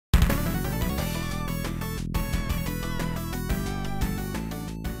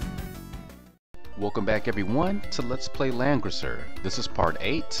Welcome back everyone to Let's Play Langrisser. This is part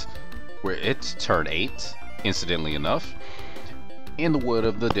 8, where it's turn 8, incidentally enough, in the Wood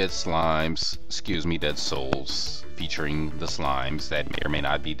of the Dead Dead Souls, featuring the slimes that may or may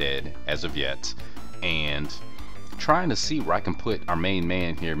not be dead as of yet, and trying to see where I can put our main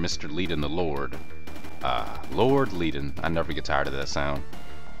man here, Mr. Leadin the Lord. Lord Leadin. I never get tired of that sound.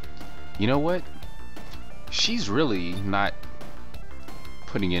 You know what? She's really not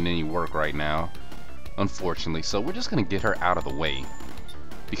putting in any work right now, unfortunately, so we're just gonna get her out of the way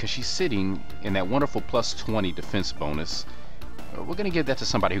because she's sitting in that wonderful plus 20 defense bonus. We're gonna give that to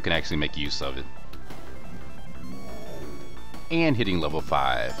somebody who can actually make use of it, and hitting level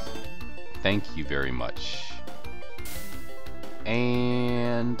 5. Thank you very much.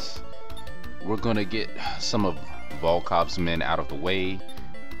 And we're gonna get some of Volkov's men out of the way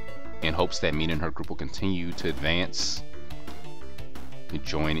in hopes that Mina and her group will continue to advance and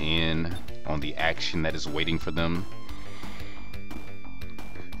join in on the action that is waiting for them.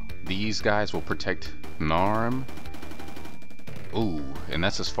 These guys will protect Narm. Ooh, and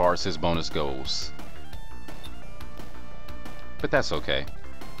that's as far as his bonus goes. But that's okay.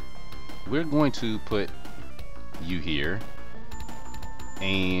 We're going to put you here.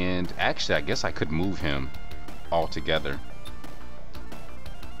 And actually, I guess I could move him altogether.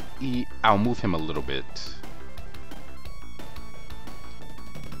 I'll move him a little bit.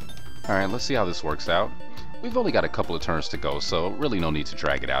 Alright, let's see how this works out. We've only got a couple of turns to go, so really no need to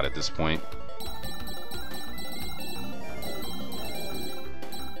drag it out at this point.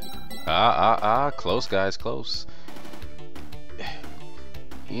 Close guys, close.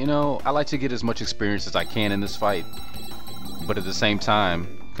 You know, I like to get as much experience as I can in this fight, but at the same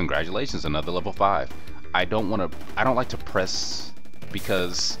time, congratulations, another level 5. I don't like to press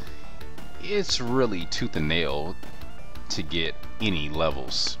because it's really tooth and nail to get any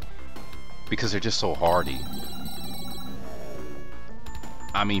levels, because they're just so hardy.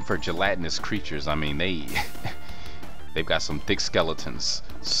 I mean, for gelatinous creatures, I mean, they've got some thick skeletons,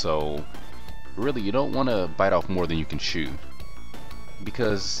 so really you don't want to bite off more than you can chew,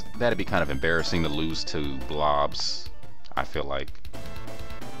 because that'd be kind of embarrassing to lose to blobs. I feel like,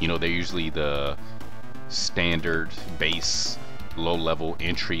 you know, they're usually the standard base low level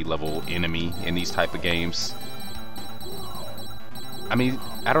entry level enemy in these type of games. I mean,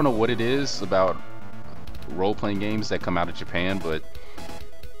 I don't know what it is about role-playing games that come out of Japan, but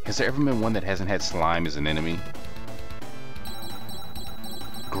has there ever been one that hasn't had slime as an enemy?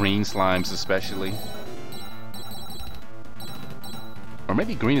 Green slimes especially. Or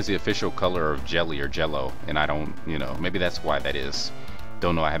maybe green is the official color of jelly or jello, and I don't, you know, maybe that's why that is.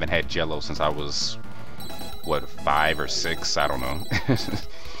 Don't know, I haven't had jello since I was, what, 5 or 6? I don't know.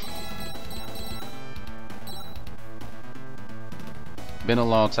 Been a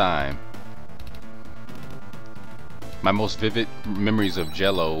long time. My most vivid memories of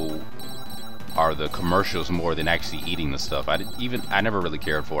jello are the commercials more than actually eating the stuff. I never really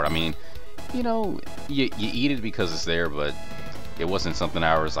cared for it. I mean, you know, you eat it because it's there, but it wasn't something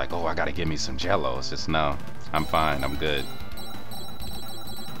I was like, oh, I gotta give me some jello. It's just, no, I'm fine, I'm good.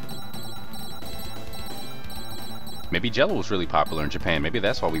 Maybe jello was really popular in Japan. Maybe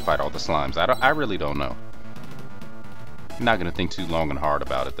that's why we fight all the slimes. I really don't know. I'm not gonna think too long and hard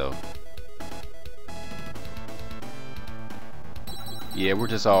about it though. Yeah, we're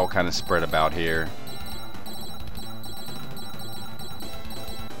just all kind of spread about here.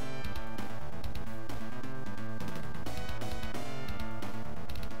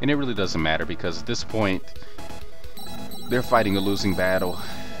 And it really doesn't matter, because at this point they're fighting a losing battle.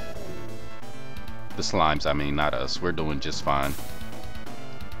 The slimes, I mean, not us. We're doing just fine.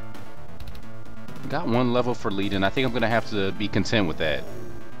 Got 1 level for leading. I think I'm gonna have to be content with that.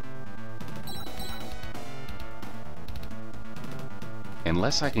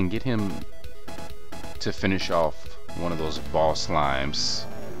 Unless I can get him to finish off one of those ball slimes.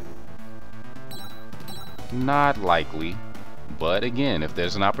 Not likely. But again, if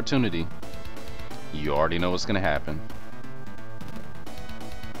there's an opportunity, you already know what's gonna happen.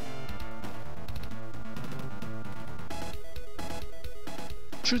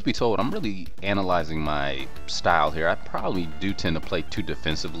 Truth be told, I'm really analyzing my style here. I probably do tend to play too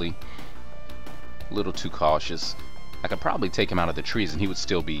defensively, a little too cautious. I could probably take him out of the trees and he would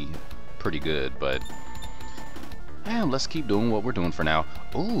still be pretty good, but let's keep doing what we're doing for now.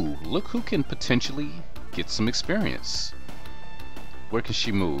 Ooh, look who can potentially get some experience. Where can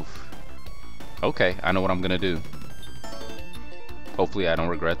she move? Okay, I know what I'm gonna do. Hopefully I don't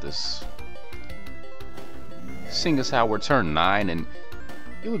regret this. Seeing as how we're turn 9, and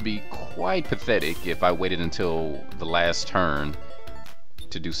it would be quite pathetic if I waited until the last turn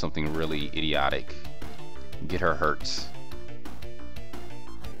to do something really idiotic. Get her hurt.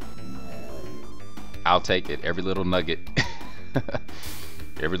 I'll take it. Every little nugget.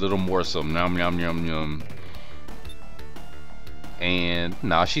 Every little morsel. Nom nom nom nom. And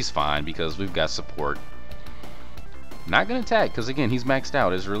nah, she's fine because we've got support. Not gonna attack because again, he's maxed out.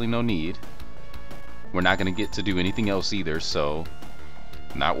 There's really no need. We're not gonna get to do anything else either, so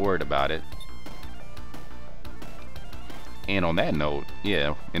not worried about it. And on that note,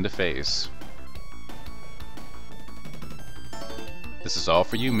 yeah, in the face. This is all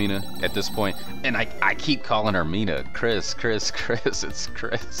for you, Mina, at this point. And I keep calling her Mina. Chris, Chris, Chris. It's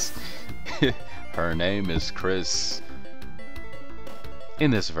Chris. Her name is Chris. In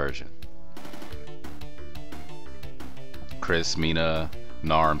this version. Chris, Mina,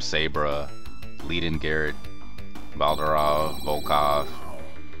 Narm, Sabra, Leiden, Garrett, Baldarov, Volkov.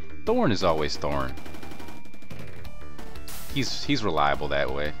 Thorn is always Thorn. He's reliable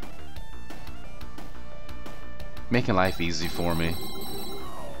that way. Making life easy for me.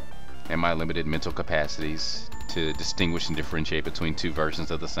 And my limited mental capacities to distinguish and differentiate between two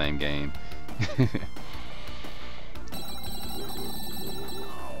versions of the same game.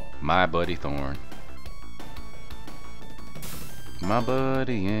 My buddy Thorn. My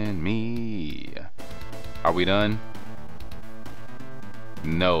buddy and me. Are we done?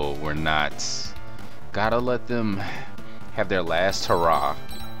 No, we're not. Gotta let them have their last hurrah.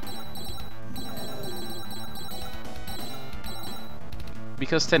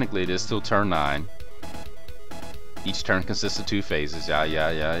 Because technically it is still turn 9. Each turn consists of 2 phases. Yeah.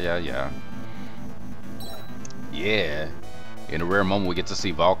 In a rare moment we get to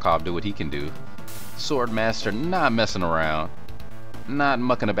see Volkov do what he can do. Swordmaster not messing around. Not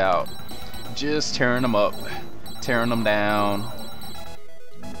mucking about. Just tearing them up. Tearing them down.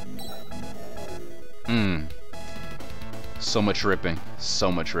 So much ripping.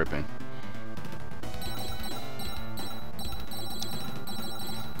 So much ripping.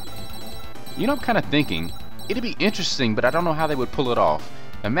 You know, I'm kind of thinking it'd be interesting, but I don't know how they would pull it off.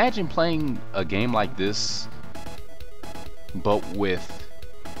 Imagine playing a game like this, but with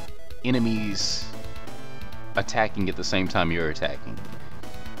enemies attacking at the same time you're attacking.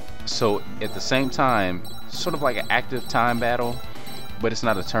 So at the same time, sort of like an active time battle, but it's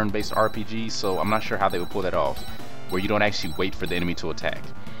not a turn-based RPG, so I'm not sure how they would pull that off, where you don't actually wait for the enemy to attack.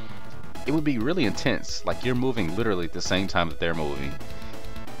 It would be really intense, like you're moving literally at the same time that they're moving.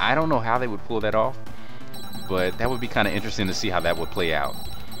 I don't know how they would pull that off, but that would be kind of interesting to see how that would play out.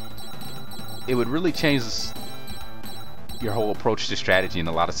 It would really change your whole approach to strategy in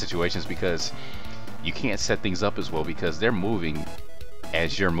a lot of situations, because you can't set things up as well because they're moving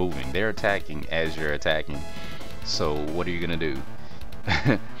as you're moving. They're attacking as you're attacking. So what are you gonna do?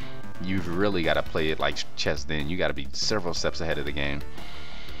 You've really got to play it like chess then. You got to be several steps ahead of the game.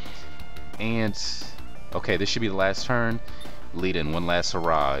 And okay, this should be the last turn. Leiden, one last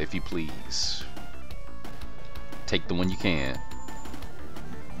hurrah, if you please. Take the one you can.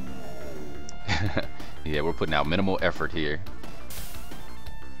 Yeah, we're putting out minimal effort here.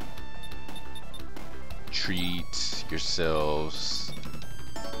 Treat yourselves.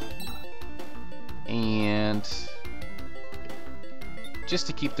 And just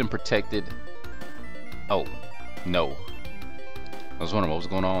to keep them protected. Oh, no. I was wondering what was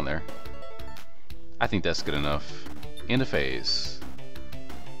going on there. I think that's good enough. End of phase.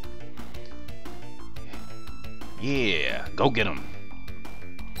 Yeah, go get him.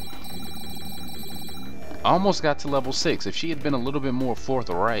 Almost got to level 6. If she had been a little bit more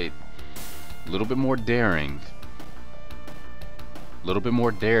forthright, a little bit more daring, a little bit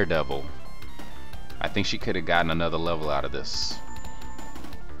more daredevil, I think she could have gotten another level out of this.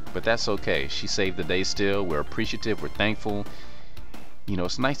 But that's okay. She saved the day still. We're appreciative. We're thankful. You know,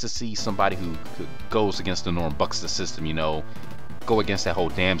 it's nice to see somebody who goes against the norm, bucks the system, you know, go against that whole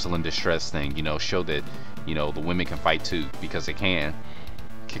damsel in distress thing, you know, show that, you know, the women can fight too, because they can.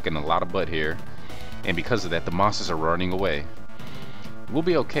 Kicking a lot of butt here. And because of that, the monsters are running away. We'll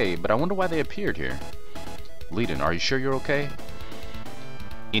be okay, but I wonder why they appeared here. Leiden, are you sure you're okay?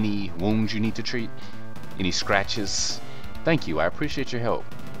 Any wounds you need to treat? Any scratches? Thank you, I appreciate your help.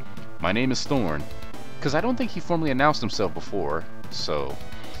 My name is Thorn, because I don't think he formally announced himself before, so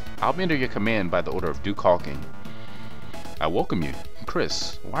I'll be under your command by the order of Duke Hawking. I welcome you.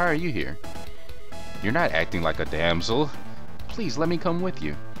 Chris, why are you here? You're not acting like a damsel. Please let me come with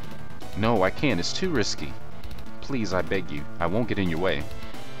you. No, I can't. It's too risky. Please, I beg you. I won't get in your way.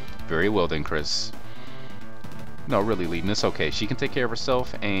 Very well then, Chris. No, really, Leiden, it's okay. She can take care of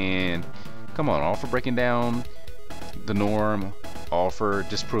herself, and come on, all for breaking down the norm, all for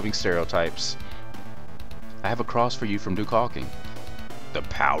disproving stereotypes. I have a cross for you from Duke Hawking. The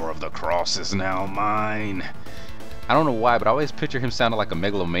power of the cross is now mine. I don't know why, but I always picture him sounding like a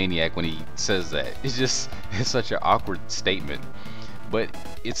megalomaniac when he says that. It's such an awkward statement. But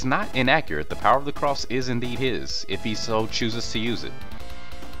it's not inaccurate. The power of the cross is indeed his, if he so chooses to use it.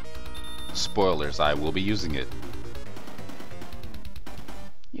 Spoilers, I will be using it.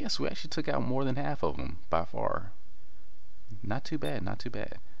 Yes, we actually took out more than half of them by far. Not too bad, not too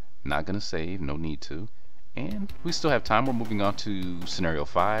bad. Not gonna save, no need to. And we still have time. We're moving on to scenario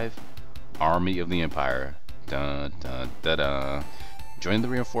 5, Army of the Empire. Dun dun da da. Join the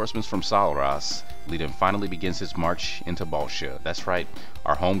reinforcements from Salras. Legion finally begins its march into Balsha. That's right,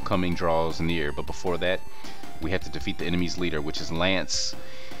 our homecoming draws near, but before that, we have to defeat the enemy's leader, which is Lance.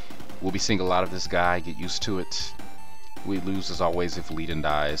 We'll be seeing a lot of this guy, get used to it. We lose as always if Legion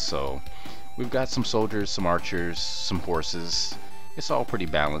dies, so we've got some soldiers, some archers, some horses. It's all pretty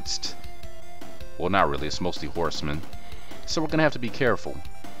balanced. Well, not really, it's mostly horsemen. So we're gonna have to be careful.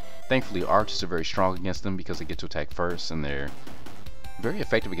 Thankfully, archers are very strong against them because they get to attack first, and they're very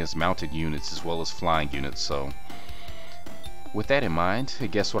effective against mounted units as well as flying units. So with that in mind,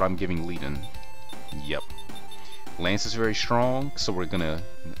 guess what I'm giving Legion? Yep. Lance is very strong, so we're gonna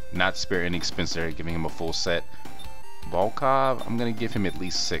not spare any expense there, giving him a full set. Volkov, I'm gonna give him at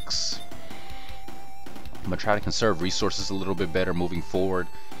least 6. I'm gonna try to conserve resources a little bit better moving forward.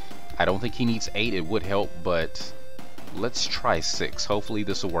 I don't think he needs 8, it would help, but let's try 6. Hopefully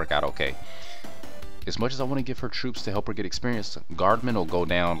this will work out okay. As much as I want to give her troops to help her get experience, guardmen will go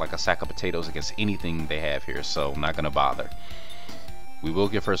down like a sack of potatoes against anything they have here, so I'm not gonna bother. We will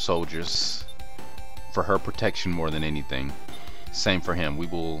give her soldiers for her protection more than anything. Same for him.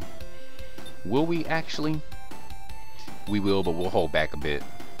 Will we actually? We will, but we'll hold back a bit.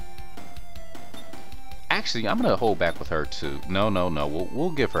 Actually, I'm gonna hold back with her too. No,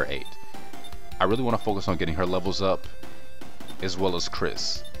 we'll give her 8. I really want to focus on getting her levels up, as well as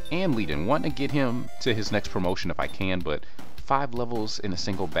Chris and Legion. Want to get him to his next promotion if I can, but 5 levels in a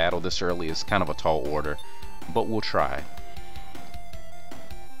single battle this early is kind of a tall order, but we'll try.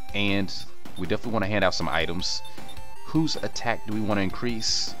 And we definitely want to hand out some items. Whose attack do we want to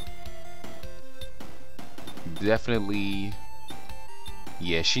increase? Definitely,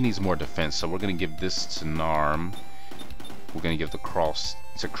 yeah, she needs more defense, so we're gonna give this to Narm. We're gonna give the cross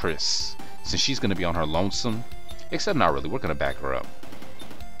to Chris, since she's gonna be on her lonesome. Except not really, we're gonna back her up.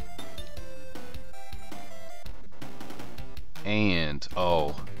 And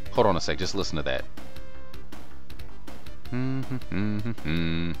oh, hold on a sec, just listen to that.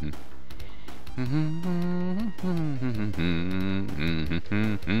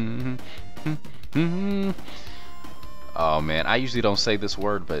 Oh man, I usually don't say this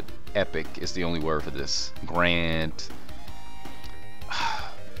word, but epic is the only word for this. Grand,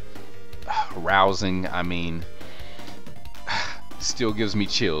 rousing, I mean, still gives me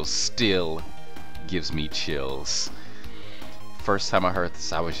chills. Still gives me chills. First time I heard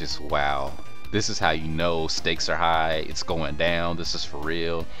this, I was just, wow. This is how you know stakes are high. It's going down. This is for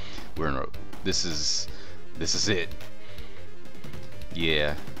real. This is it.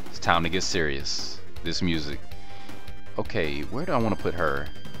 Yeah, it's time to get serious. This music. Okay, where do I want to put her?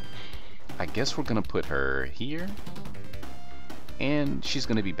 I guess we're gonna put her here, and she's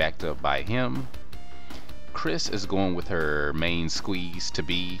gonna be backed up by him. Chris is going with her main squeeze to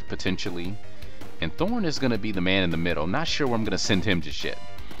be potentially, and Thorn is gonna be the man in the middle. Not sure where I'm gonna send him just yet.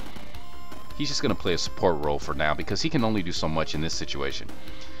 He's just gonna play a support role for now because he can only do so much in this situation.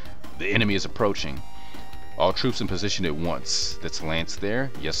 The enemy is approaching. All troops in position at once. That's Lance there?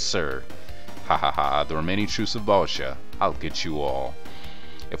 Yes, sir. Ha ha ha, the remaining troops of Balsha. I'll get you all.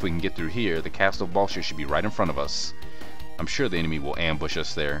 If we can get through here, the castle of Balsha should be right in front of us. I'm sure the enemy will ambush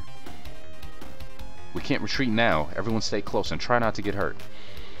us there. We can't retreat now. Everyone stay close and try not to get hurt.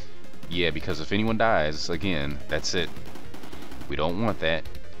 Yeah, because if anyone dies, again, that's it. We don't want that.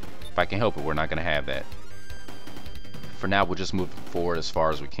 If I can help it, we're not going to have that. For now, we'll just move forward as far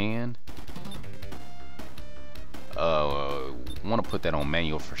as we can. Want to put that on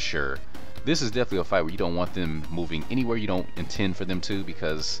manual for sure. This is definitely a fight where you don't want them moving anywhere you don't intend for them to,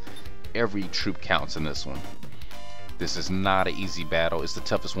 because every troop counts in this one. This is not an easy battle. It's the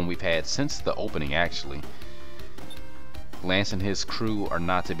toughest one we've had since the opening, actually. Lance and his crew are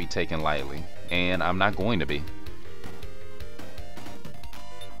not to be taken lightly, and I'm not going to be.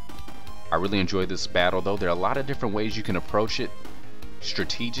 I really enjoyed this battle, though. There are a lot of different ways you can approach it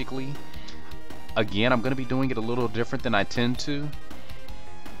strategically. Again, I'm going to be doing it a little different than I tend to.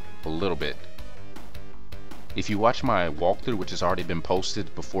 A little bit. If you watch my walkthrough, which has already been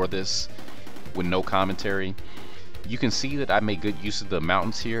posted before this with no commentary, you can see that I made good use of the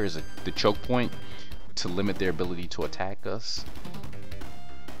mountains here as the choke point to limit their ability to attack us.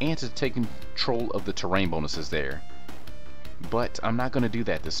 and to take control of the terrain bonuses there. But I'm not going to do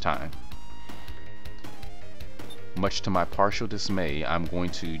that this time. Much to my partial dismay, I'm going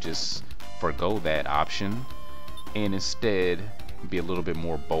to just forgo that option and instead be a little bit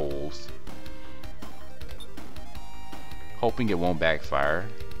more bold, hoping it won't backfire.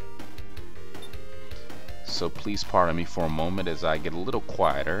 So please pardon me for a moment as I get a little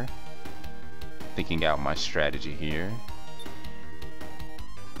quieter, thinking out my strategy here.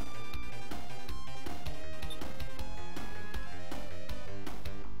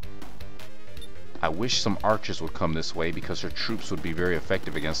 I wish some archers would come this way because her troops would be very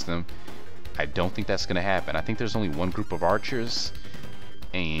effective against them. I don't think that's going to happen. I think there's only one group of archers,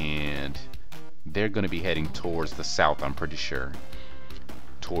 and they're going to be heading towards the south, I'm pretty sure.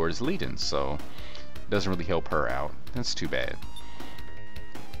 Towards Leiden, so it doesn't really help her out. That's too bad.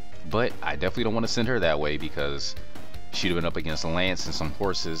 But I definitely don't want to send her that way because she'd have been up against Lance and some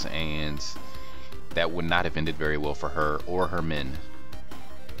horses, and that would not have ended very well for her or her men.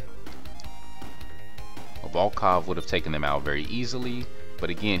 Volkov would have taken them out very easily, but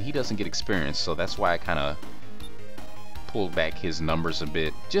again, he doesn't get experience, so that's why I kind of pulled back his numbers a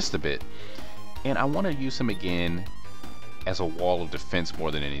bit, just a bit. And I want to use him again as a wall of defense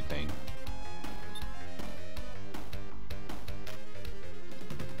more than anything.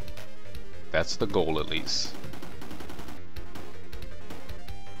 That's the goal, at least.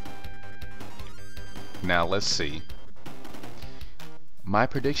 Now let's see. My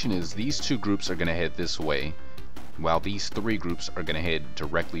prediction is these two groups are going to head this way, while these three groups are going to head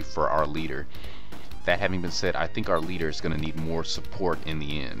directly for our leader. That having been said, I think our leader is going to need more support in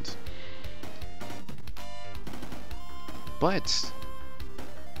the end. But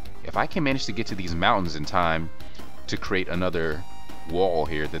if I can manage to get to these mountains in time to create another wall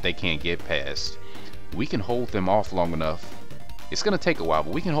here that they can't get past, we can hold them off long enough. It's going to take a while,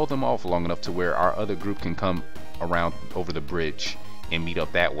 but we can hold them off long enough to where our other group can come around over the bridge and meet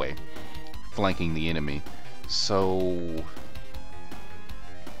up that way, flanking the enemy. So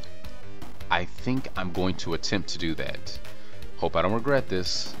I think I'm going to attempt to do that. Hope I don't regret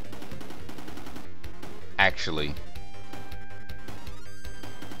this. Actually,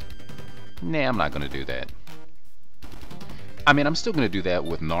 nah, I'm not going to do that. I mean, I'm still going to do that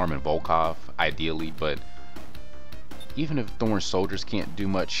with Narm and Volkov, ideally, but even if Thorn's soldiers can't do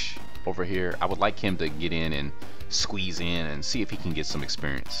much over here, I would like him to get in and squeeze in and see if he can get some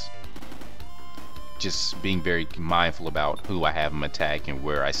experience. Just being very mindful about who I have him attack and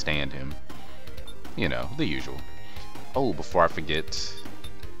where I stand him. You know, the usual. Oh, before I forget.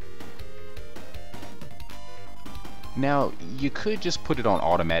 Now, you could just put it on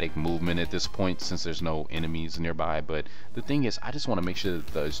automatic movement at this point since there's no enemies nearby, but the thing is, I just want to make sure that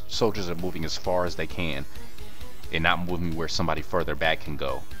the soldiers are moving as far as they can and not moving where somebody further back can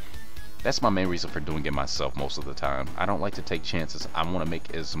go. That's my main reason for doing it myself most of the time. I don't like to take chances. I want to make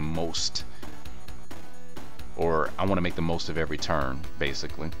the most of every turn,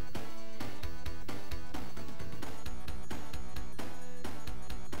 basically.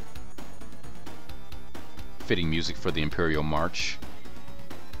 Fitting music for the Imperial March.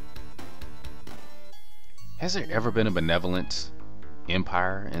 Has there ever been a benevolent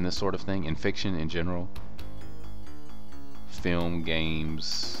empire in this sort of thing, in fiction in general? Film,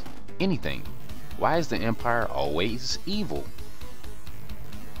 games, anything. Why is the Empire always evil?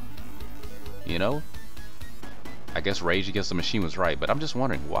 You know? I guess Rage Against the Machine was right, but I'm just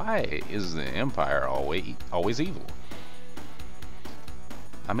wondering, why is the Empire always evil?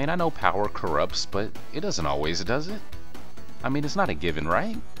 I mean, I know power corrupts, but it doesn't always, does it? I mean, it's not a given,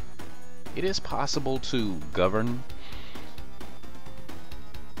 right? It is possible to govern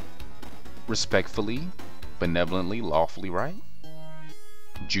respectfully, benevolently, lawfully, right?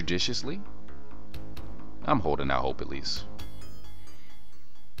 Judiciously. I'm holding out hope, at least.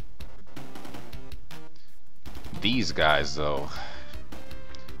 These guys, though,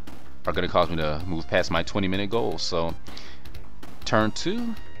 are going to cause me to move past my 20-minute goal. So, turn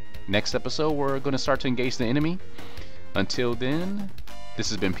 2. Next episode, we're going to start to engage the enemy. Until then, this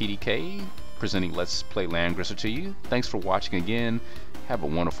has been PDK, presenting Let's Play Langrisser to you. Thanks for watching again. Have a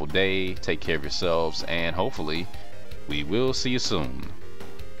wonderful day. Take care of yourselves, and hopefully, we will see you soon.